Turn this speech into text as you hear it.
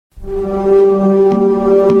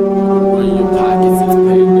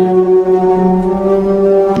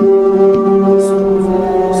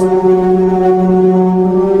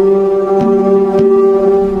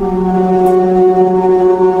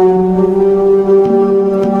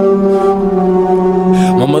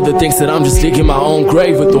Thinks that I'm just digging my own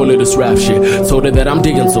grave with all of this rap shit. Told her that I'm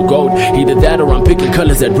digging so gold. Either that or I'm picking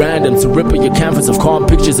colors at random to rip your canvas of calm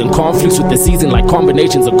pictures and conflicts with the season like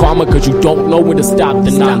combinations of karma, cause you don't know when to stop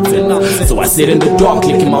the nonsense. So I sit in the dark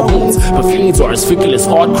licking my wounds, but feelings are as fickle as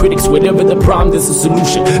hard critics. Whatever the problem, there's a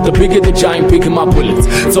solution. The bigger the giant, picking my bullets.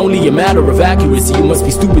 It's only a matter of accuracy. You must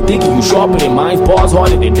be stupid thinking you sharper than mines. Bars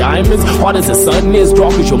harder than diamonds, hard as the sun is,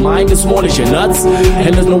 dark as your mind, as small as your nuts.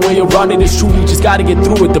 And there's no way around it, it's true, you just gotta get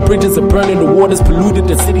through it. The bridges are burning, the water's polluted,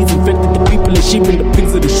 the city's infected, the people are sheep and the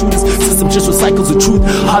pigs are the shooters. System just recycles the truth.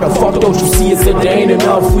 How the fuck don't you see it? Said there ain't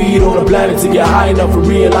enough weed on the planet to get high enough to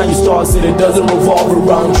realign your stars, and it doesn't revolve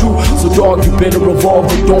around you. So dog, you better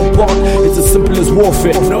revolve and don't bark. It's as simple as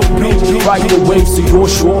warfare. No bitch, ride the waves to your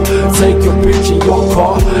shore. Take your bitch in your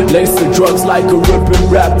car, lace the drugs like a ribbon,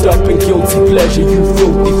 wrapped up in guilty pleasure. You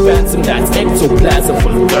filthy phantom, that's ectoplasm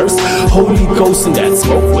for thirst. Holy Ghost in that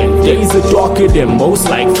smoke when days are darker than most,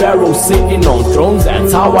 like Pharaoh sitting on thrones.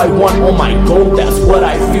 That's how I want all my gold. That's what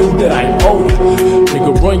I feel that I owe.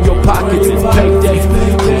 Nigga, run your pockets, it's payday.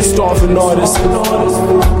 I'm a starving artist.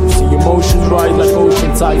 See emotions rise like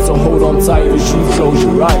ocean tides, so hold on tight as you close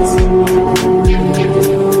your eyes.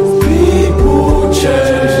 People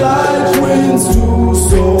change like winds do,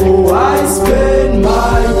 so I spend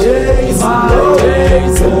my days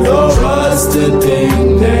alone. Trust the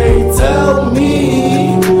thing they tell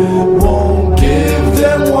me won't give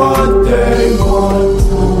them what they want.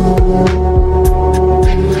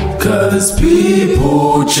 Cause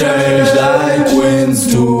people change like winds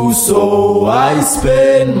do, so I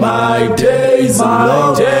spend my days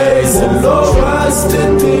alone. Trust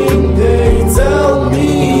the thing they tell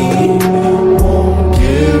me won't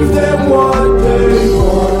give them what they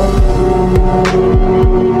want.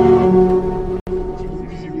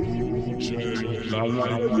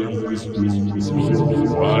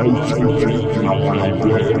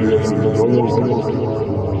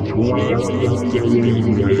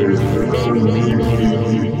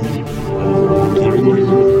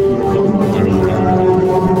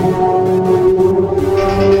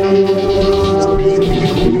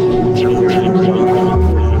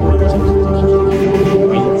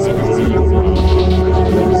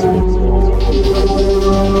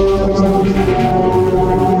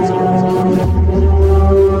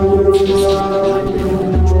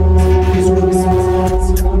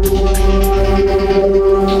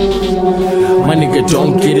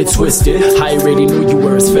 Don't get it twisted, I already knew you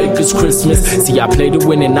were as fake as Christmas. See, I play to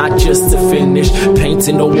win and not just to finish.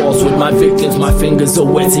 Painting the walls with my victims, my fingers are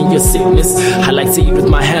wet in your sickness. I like to eat with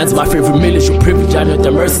my hands, my favorite meal is your privilege. I know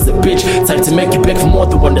that mercy's a bitch, type to make you beg for more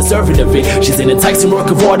than one deserving of it. She's an enticing work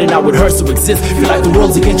of art and I would hurt to exist. Feel like the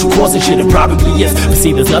world's against you causing shit, it probably is. But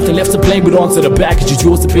see, there's nothing left to blame but onto the back. Cause you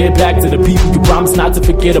chose to pay it back to the people you promised not to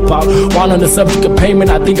forget about. While on the subject of payment,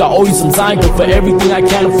 I think I owe you some time. But for everything I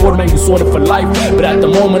can't afford, man, you sort it for life. But at the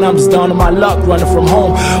moment I'm just down on my luck, running from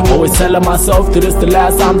home. Always telling myself that it's the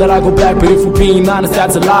last time that I go back. But if we're being honest,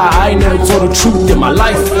 that's a lie. I ain't never told the truth in my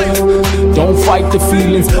life. Don't fight the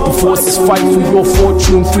feelings, the forces fight for your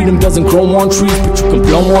fortune. Freedom doesn't grow on trees, but you can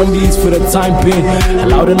blow on these for the time being.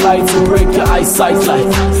 Allow the light to break your eyesight like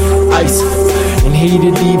ice. And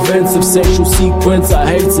heated events of sexual sequence, I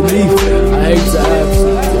hate to leave, I hate to have.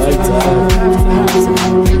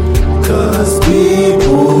 Cause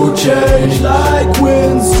people change like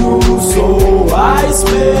winds do, so I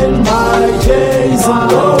spend my days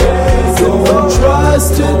alone. Don't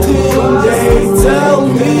trust a thing they tell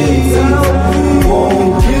me,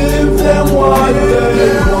 won't give them what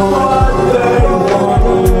they want.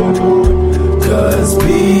 Cause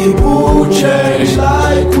people change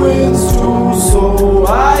like winds do, so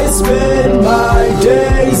I spend my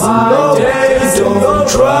days alone. Don't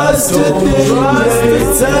trust a thing they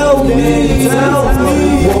tell me.